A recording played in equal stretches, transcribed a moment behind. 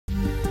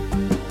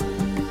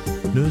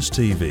Nurse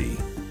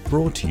TV,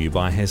 brought to you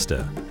by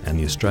HESTA and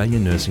the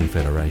Australian Nursing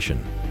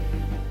Federation.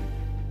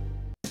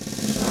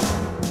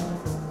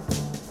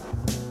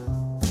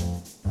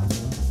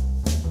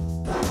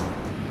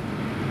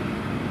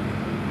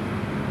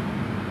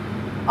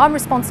 I'm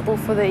responsible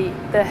for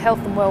the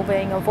health and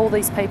wellbeing of all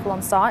these people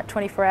on site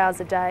 24 hours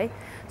a day.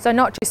 So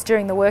not just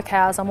during the work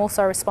hours, I'm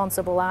also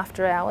responsible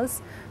after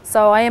hours.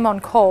 So I am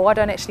on call. I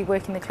don't actually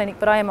work in the clinic,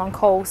 but I am on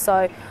call,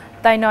 so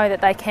they know that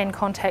they can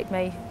contact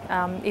me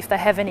if they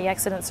have any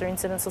accidents or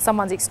incidents or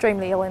someone's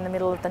extremely ill in the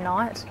middle of the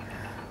night.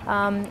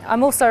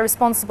 I'm also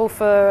responsible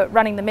for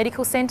running the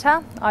medical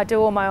centre. I do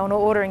all my own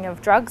ordering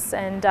of drugs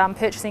and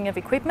purchasing of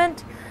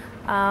equipment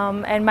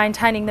and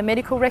maintaining the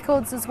medical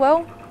records as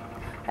well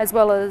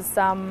as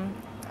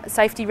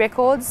safety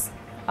records.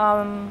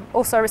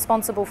 Also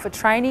responsible for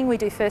training. We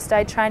do first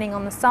aid training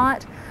on the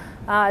site,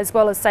 as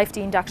well as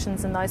safety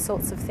inductions and those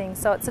sorts of things.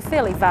 So it's a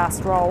fairly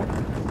vast role.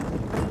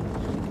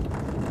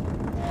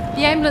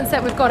 The ambulance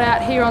that we've got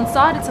out here on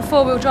site, it's a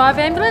four-wheel drive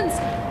ambulance,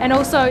 and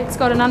also it's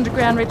got an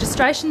underground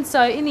registration,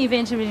 so in the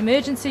event of an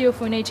emergency or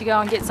if we need to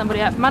go and get somebody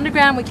out from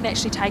underground, we can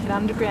actually take it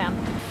underground.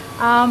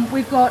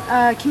 We've got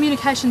a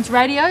communications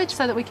radio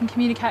so that we can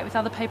communicate with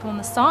other people on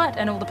the site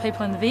and all the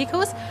people in the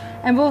vehicles,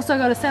 and we've also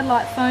got a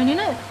satellite phone in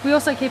it. We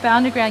also keep our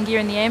underground gear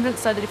in the ambulance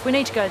so that if we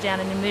need to go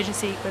down an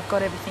emergency, we've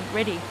got everything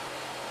ready.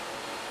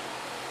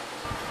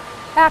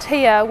 Out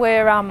here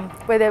we're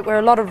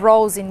a lot of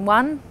roles in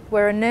one.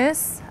 We're a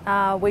nurse,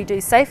 we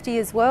do safety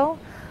as well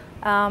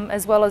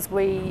as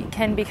we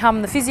can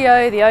become the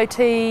physio, the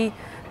OT,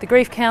 the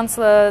grief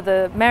counsellor,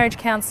 the marriage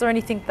counsellor,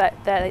 anything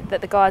that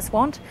the guys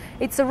want.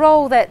 It's a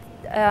role that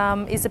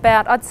is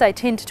about, I'd say,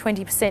 10 to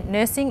 20%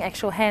 nursing,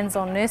 actual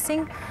hands-on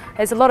nursing.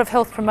 There's a lot of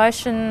health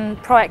promotion,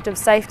 proactive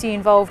safety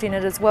involved in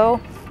it as well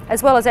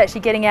as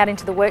actually getting out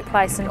into the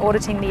workplace and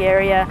auditing the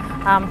area,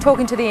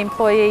 talking to the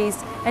employees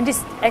and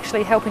just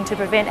actually helping to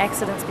prevent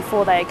accidents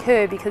before they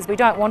occur, because we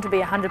don't want to be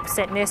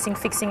 100% nursing,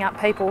 fixing up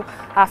people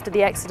after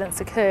the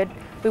accidents occurred.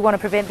 We want to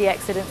prevent the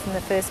accidents in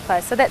the first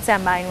place, so that's our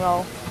main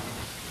role.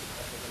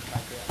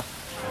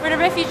 We're in a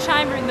refuge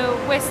chamber in the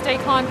west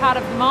decline part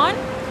of the mine.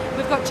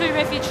 We've got 2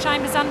 refuge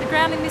chambers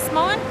underground in this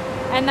mine,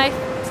 and they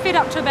fit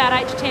up to about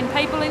 8 to 10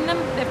 people in them.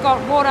 They've got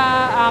water,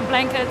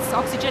 blankets,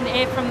 oxygen,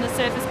 air from the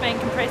surface being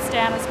compressed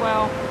down as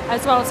well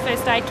as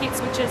first aid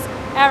kits, which is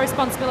our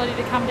responsibility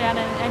to come down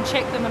and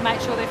check them and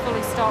make sure they're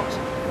fully stocked.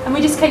 And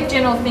we just keep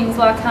general things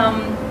like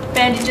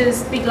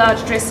bandages, big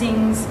large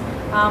dressings,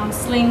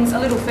 slings, a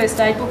little first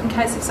aid book in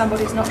case if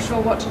somebody's not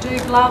sure what to do,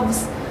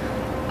 gloves,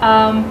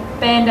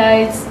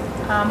 band-aids,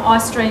 eye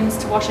streams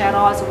to wash out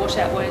eyes or wash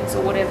out wounds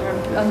or whatever,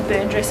 and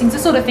burn dressings, the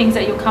sort of things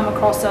that you'll come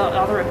across,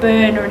 either a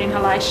burn or an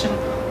inhalation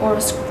or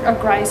a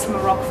graze from a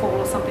rock fall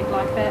or something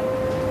like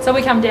that. So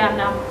we come down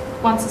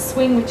once a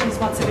swing, which is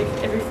once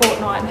every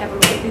fortnight, and have a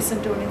look at this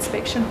and do an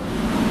inspection.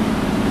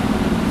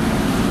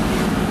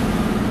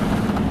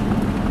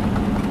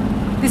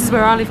 This is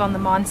where I live on the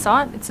mine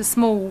site. It's a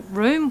small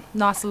room,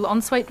 nice little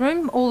ensuite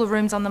room. All the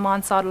rooms on the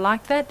mine site are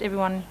like that.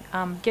 Everyone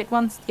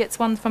gets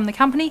one from the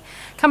company.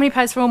 Company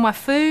pays for all my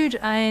food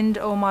and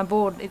all my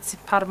board. It's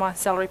part of my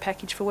salary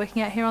package for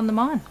working out here on the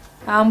mine.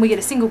 We get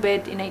a single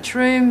bed in each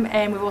room,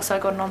 and we've also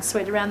got an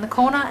ensuite around the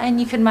corner, and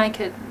you can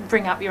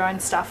bring up your own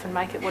stuff and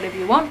make it whatever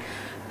you want.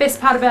 Best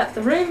part about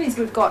the room is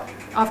I've got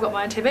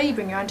my own TV, you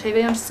bring your own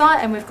TV onto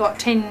site, and we've got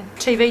 10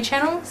 TV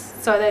channels,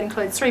 so that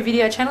includes 3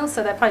 video channels,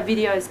 so they play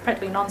videos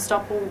practically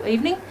non-stop all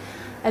evening,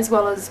 as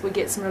well as we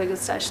get some really good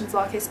stations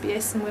like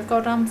SBS, and we've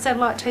got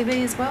satellite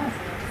TV as well.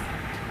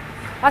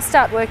 I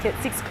start work at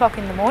 6 o'clock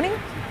in the morning.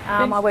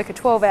 I work a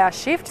 12-hour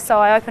shift, so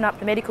I open up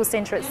the medical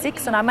centre at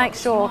 6, and I make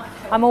sure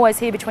I'm always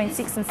here between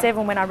 6 and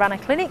 7 when I run a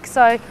clinic.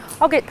 So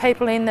I'll get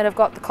people in that have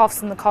got the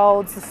coughs and the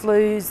colds, the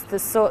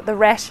flus, the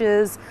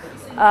rashes,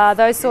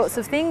 those sorts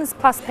of things,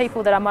 plus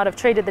people that I might have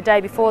treated the day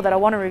before that I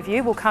want to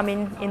review will come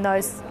in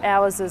those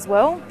hours as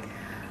well.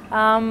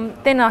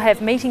 Then I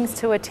have meetings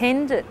to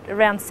attend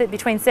at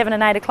between 7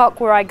 and 8 o'clock,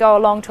 where I go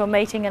along to a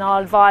meeting and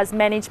I'll advise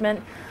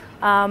management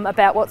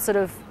about what sort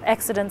of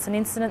accidents and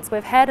incidents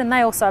we've had, and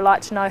they also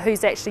like to know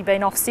who's actually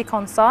been off sick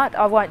on site.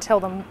 I won't tell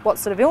them what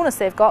sort of illness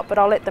they've got, but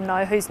I'll let them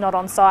know who's not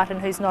on site and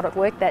who's not at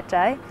work that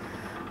day.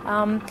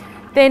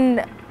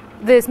 Then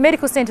the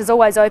medical centre is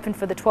always open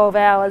for the 12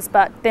 hours,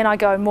 but then I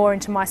go more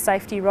into my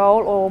safety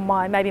role or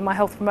maybe my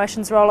health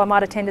promotions role. I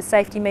might attend a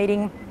safety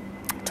meeting,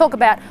 talk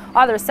about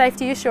either a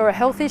safety issue or a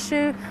health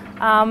issue.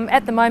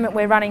 At the moment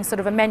we're running sort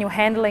of a manual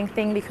handling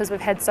thing because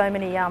we've had so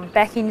many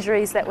back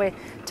injuries that we're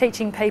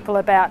teaching people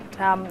about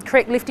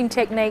correct lifting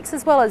techniques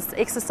as well as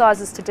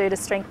exercises to do to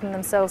strengthen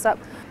themselves up.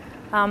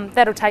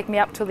 That'll take me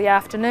up till the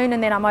afternoon,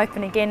 and then I'm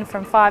open again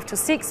from 5 till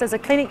 6 as a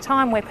clinic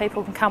time where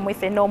people can come with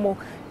their normal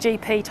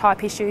GP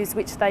type issues,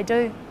 which they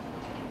do.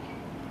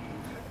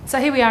 So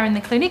here we are in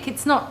the clinic.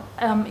 It's not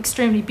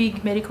extremely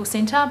big medical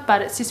centre,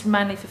 but it's just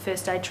mainly for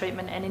first aid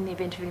treatment and in the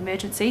event of an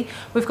emergency.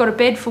 We've got a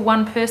bed for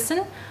one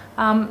person.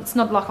 It's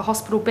not like a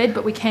hospital bed,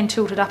 but we can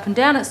tilt it up and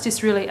down. It's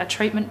just really a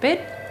treatment bed.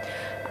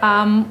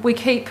 We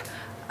keep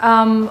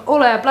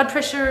all our blood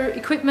pressure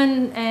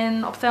equipment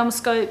and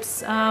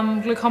ophthalmoscopes,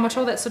 glucometer,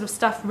 all that sort of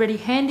stuff ready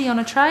handy on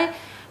a tray.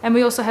 And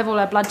we also have all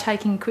our blood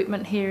taking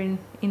equipment here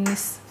in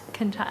this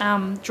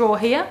drawer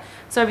here,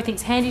 so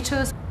everything's handy to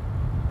us.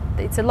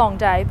 It's a long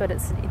day, but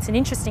it's an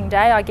interesting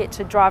day. I get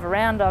to drive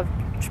around. I've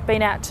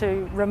been out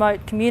to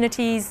remote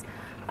communities,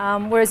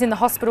 whereas in the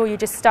hospital you're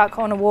just stuck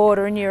on a ward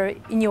or in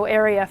your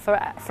area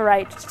for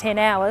 8 to 10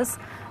 hours,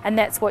 and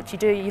that's what you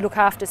do. You look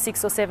after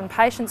 6 or 7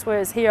 patients,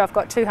 whereas here I've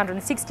got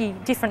 260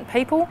 different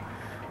people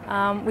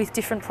with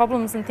different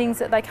problems and things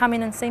that they come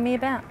in and see me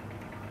about.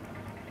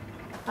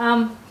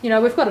 You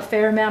know, we've got a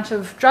fair amount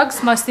of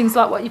drugs, most things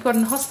like what you've got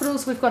in the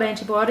hospitals. We've got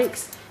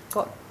antibiotics,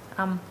 got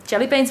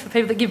jelly beans for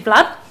people that give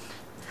blood.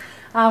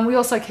 We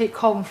also keep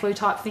cold and flu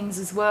type things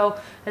as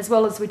well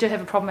as we do have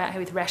a problem out here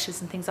with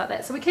rashes and things like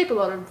that. So we keep a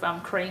lot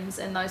of creams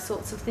and those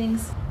sorts of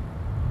things.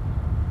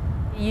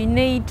 You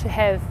need to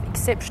have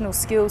exceptional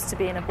skills to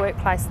be in a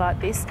workplace like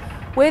this.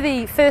 We're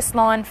the first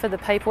line for the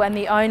people and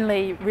the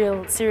only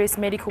real serious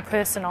medical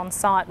person on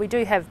site. We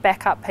do have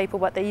backup people,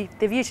 but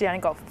they've usually only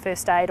got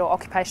first aid or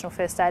occupational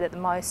first aid at the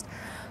most.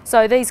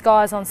 So these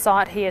guys on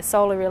site here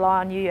solely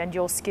rely on you and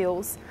your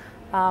skills.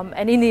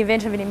 And in the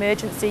event of an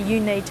emergency, you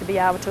need to be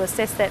able to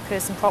assess that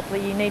person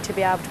properly. You need to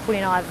be able to put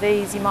in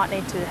IVs. You might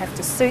need to have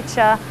to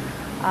suture.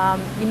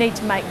 You need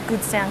to make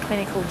good, sound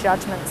clinical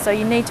judgments. So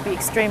you need to be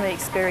extremely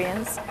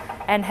experienced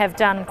and have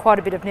done quite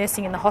a bit of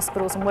nursing in the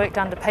hospitals and worked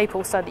under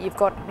people, so that you've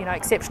got, you know,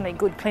 exceptionally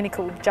good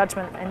clinical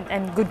judgment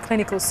and good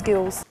clinical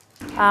skills.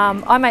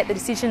 I make the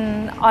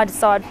decision. I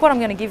decide what I'm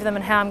going to give them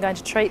and how I'm going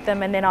to treat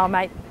them, and then I'll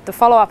make the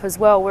follow-up as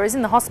well. Whereas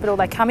in the hospital,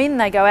 they come in,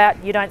 they go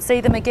out, you don't see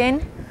them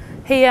again.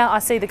 Here I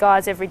see the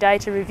guys every day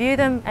to review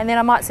them, and then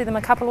I might see them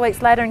a couple of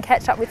weeks later and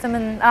catch up with them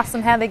and ask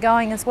them how they're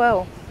going as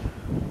well.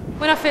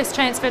 When I first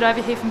transferred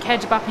over here from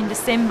Kadjubup in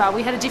December,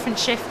 we had a different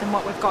chef than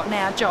what we've got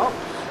now, Jock.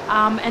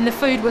 And the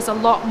food was a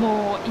lot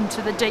more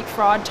into the deep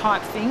fried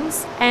type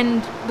things.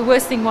 And the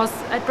worst thing was,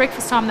 at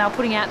breakfast time they were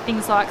putting out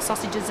things like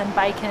sausages and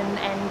bacon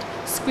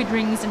and squid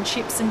rings and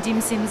chips and dim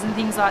sims and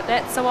things like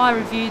that. So I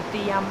reviewed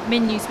the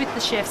menus with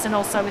the chefs and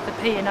also with the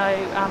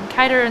P&O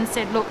caterer and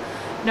said, look,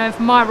 you know,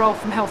 for my role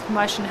from health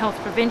promotion, health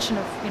prevention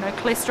of, you know,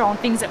 cholesterol and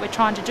things that we're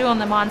trying to do on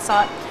the mine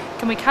site,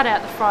 can we cut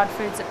out the fried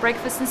foods at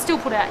breakfast and still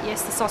put out,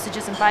 yes, the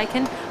sausages and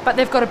bacon, but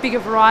they've got a bigger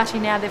variety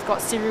now. They've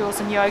got cereals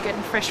and yogurt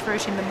and fresh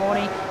fruit in the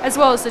morning, as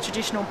well as the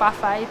traditional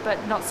buffet,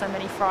 but not so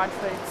many fried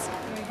foods.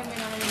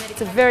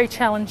 It's a very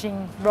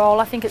challenging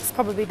role. I think it's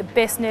probably the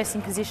best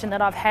nursing position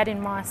that I've had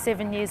in my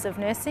 7 years of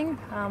nursing.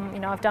 You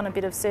know, I've done a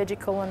bit of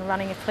surgical and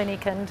running a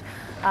clinic and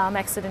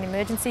accident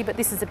emergency, but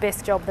this is the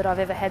best job that I've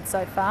ever had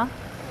so far.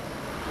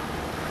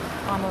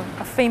 I'm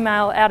a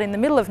female out in the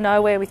middle of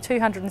nowhere with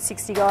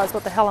 260 guys.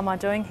 What the hell am I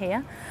doing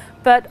here?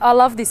 But I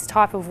love this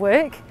type of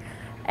work,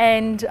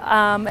 and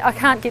I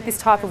can't get this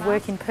type of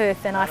work in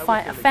Perth, and I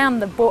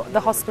found the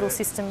hospital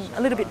system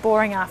a little bit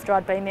boring after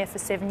I'd been there for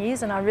 7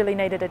 years, and I really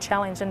needed a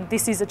challenge, and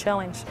this is a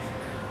challenge.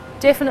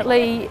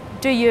 Definitely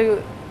do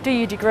your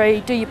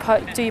degree, do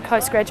your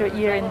postgraduate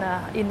year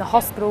in the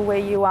hospital, where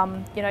you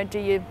you know, do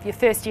your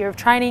first year of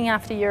training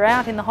after you're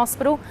out in the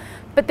hospital,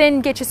 but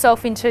then get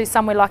yourself into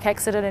somewhere like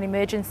accident and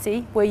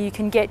emergency where you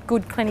can get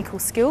good clinical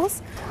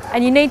skills,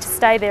 and you need to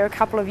stay there a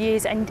couple of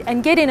years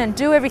and get in and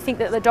do everything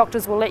that the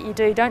doctors will let you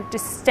do. Don't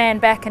just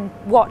stand back and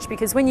watch,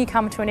 because when you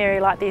come to an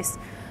area like this,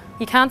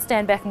 you can't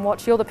stand back and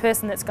watch. You're the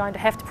person that's going to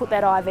have to put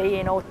that IV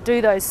in or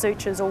do those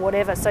sutures or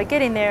whatever. So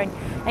get in there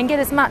and get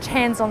as much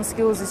hands-on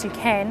skills as you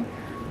can,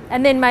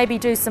 and then maybe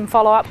do some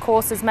follow-up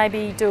courses,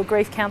 maybe do a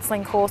grief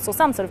counselling course or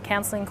some sort of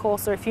counselling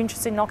course, or if you're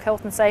interested in OC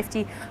health and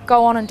safety,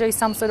 go on and do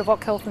some sort of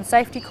OC health and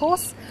safety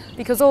course,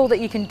 because all that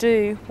you can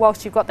do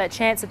whilst you've got that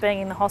chance of being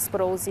in the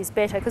hospitals is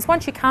better. Because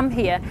once you come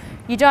here,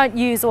 you don't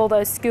use all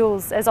those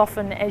skills as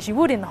often as you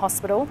would in the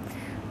hospital.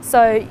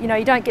 So, you know,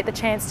 you don't get the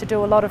chance to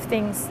do a lot of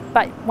things,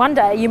 but one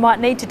day you might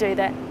need to do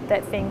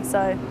that thing,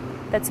 so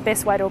that's the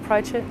best way to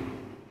approach it.